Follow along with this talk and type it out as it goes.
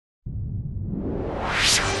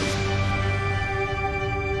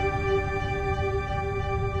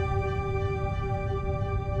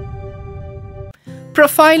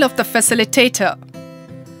Profile of the facilitator.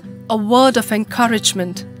 A word of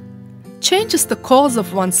encouragement changes the course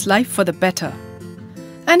of one's life for the better.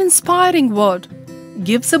 An inspiring word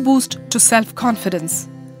gives a boost to self-confidence.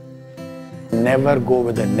 Never go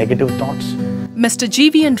with the negative thoughts. Mr.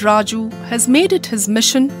 Gvn Raju has made it his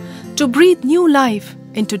mission to breathe new life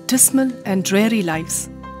into dismal and dreary lives.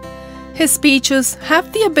 His speeches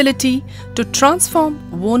have the ability to transform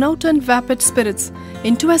worn-out and vapid spirits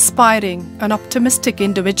into aspiring and optimistic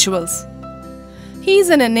individuals. He is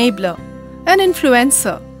an enabler, an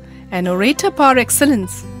influencer, an orator par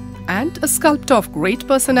excellence, and a sculptor of great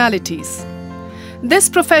personalities. This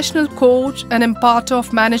professional coach and imparter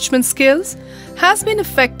of management skills has been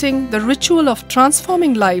effecting the ritual of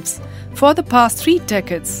transforming lives for the past 3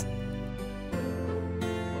 decades.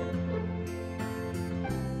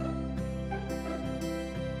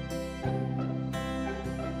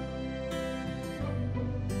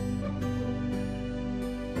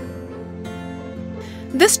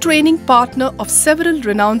 This training partner of several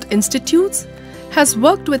renowned institutes has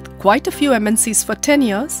worked with quite a few MNCs for 10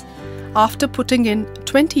 years after putting in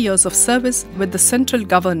 20 years of service with the central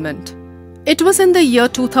government. It was in the year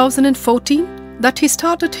 2014 that he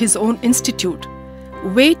started his own institute,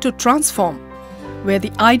 Way to Transform, where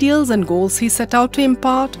the ideals and goals he set out to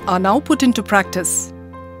impart are now put into practice.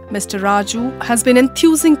 Mr. Raju has been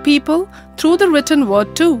enthusing people through the written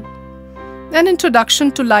word too. An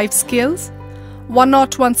introduction to life skills,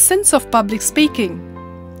 101 Sins of Public Speaking,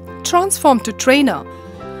 Transform to Trainer,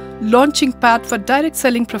 Launching Pad for Direct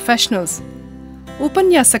Selling Professionals,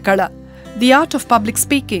 Upanyasakala, The Art of Public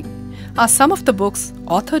Speaking are some of the books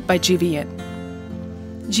authored by GVN.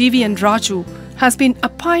 Gvn Raju has been a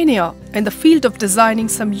pioneer in the field of designing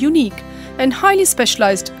some unique and highly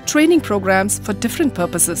specialized training programs for different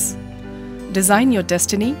purposes. Design your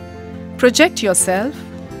destiny, project yourself,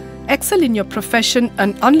 excel in your profession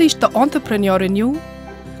and unleash the entrepreneur in you,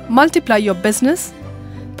 multiply your business,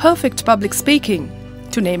 perfect public speaking,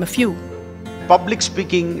 to name a few. Public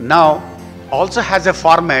speaking now also has a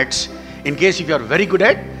format in case if you are very good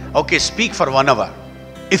at, okay, speak for 1 hour.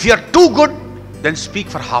 If you are too good, then speak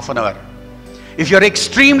for half an hour. If you are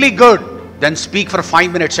extremely good, then speak for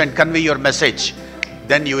 5 minutes and convey your message.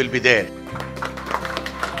 Then you will be there.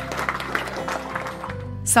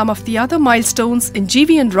 Some of the other milestones in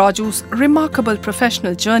Gvn Raju's remarkable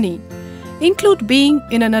professional journey include being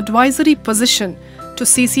in an advisory position to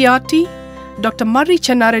CCRT, Dr. Murray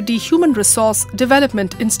Chennarreddy Human Resource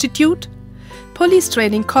Development Institute, Police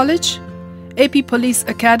Training College, AP Police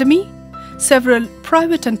Academy, several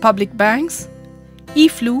private and public banks,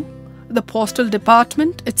 EFLU, the Postal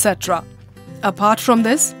Department, etc. Apart from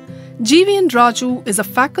this, Gvn Raju is a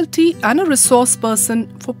faculty and a resource person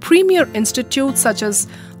for premier institutes such as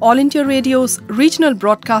All India Radio's Regional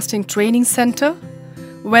Broadcasting Training Centre,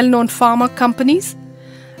 well-known pharma companies,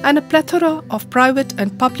 and a plethora of private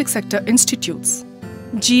and public sector institutes.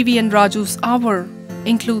 Gvn Raju's hour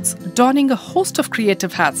includes donning a host of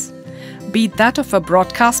creative hats, be that of a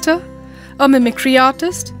broadcaster, a mimicry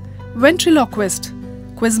artist, ventriloquist,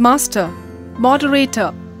 quizmaster,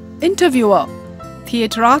 moderator, interviewer,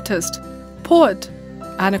 theatre artist, poet,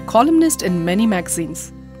 and a columnist in many magazines.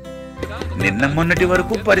 నిన్న మొన్నటి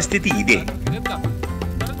వరకు పరిస్థితి ఇదే.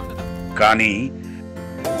 కానీ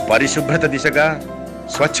పరిశుభ్రత దిశగా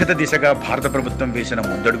స్వచ్ఛత దిశగా భారత ప్రభుత్వం వేసిన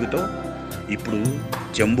ముందడుగుతో ఇప్పుడు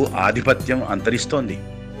జంబు ఆధిపత్యం అంతరిస్తోంది.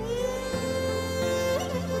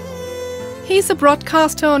 He is a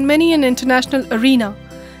broadcaster on many an international arena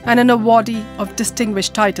and an awardee of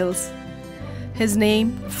distinguished titles. His name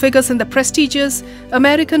figures in the prestigious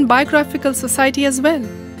American Biographical Society as well.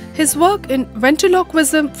 His work in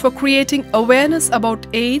ventriloquism for creating awareness about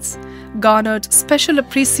AIDS garnered special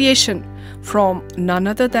appreciation from none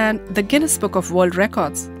other than the Guinness Book of World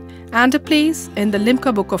Records and a place in the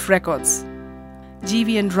Limca Book of Records.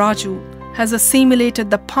 Gvn Raju has assimilated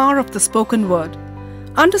the power of the spoken word,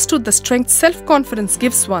 understood the strength self-confidence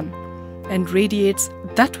gives one, and radiates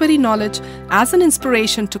that very knowledge as an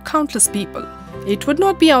inspiration to countless people. It would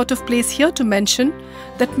not be out of place here to mention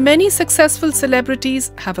that many successful celebrities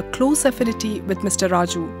have a close affinity with Mr.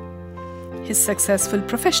 Raju. His successful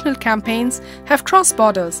professional campaigns have crossed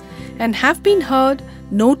borders and have been heard,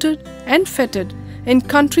 noted and feted in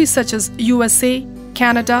countries such as USA,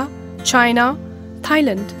 Canada, China,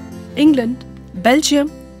 Thailand, England,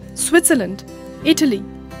 Belgium, Switzerland, Italy,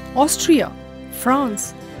 Austria,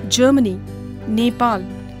 France, Germany, Nepal,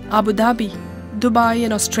 Abu Dhabi, Dubai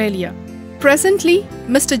and Australia. Presently,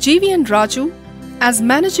 Mr. Gvn Raju, as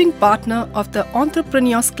managing partner of the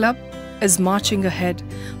Entrepreneurs Club, is marching ahead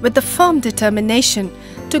with the firm determination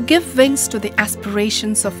to give wings to the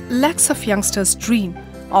aspirations of lakhs of youngsters' dream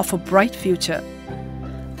of a bright future.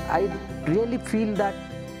 I really feel that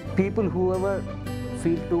people whoever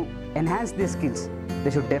feel to enhance their skills,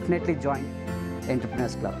 they should definitely join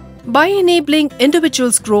Entrepreneurs Club. By enabling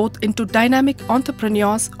individuals' growth into dynamic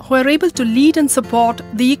entrepreneurs who are able to lead and support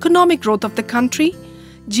the economic growth of the country,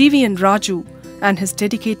 Gvn Raju and his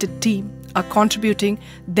dedicated team are contributing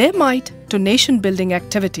their might to nation-building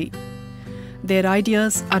activity. Their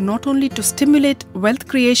ideas are not only to stimulate wealth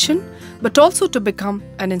creation, but also to become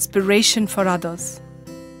an inspiration for others.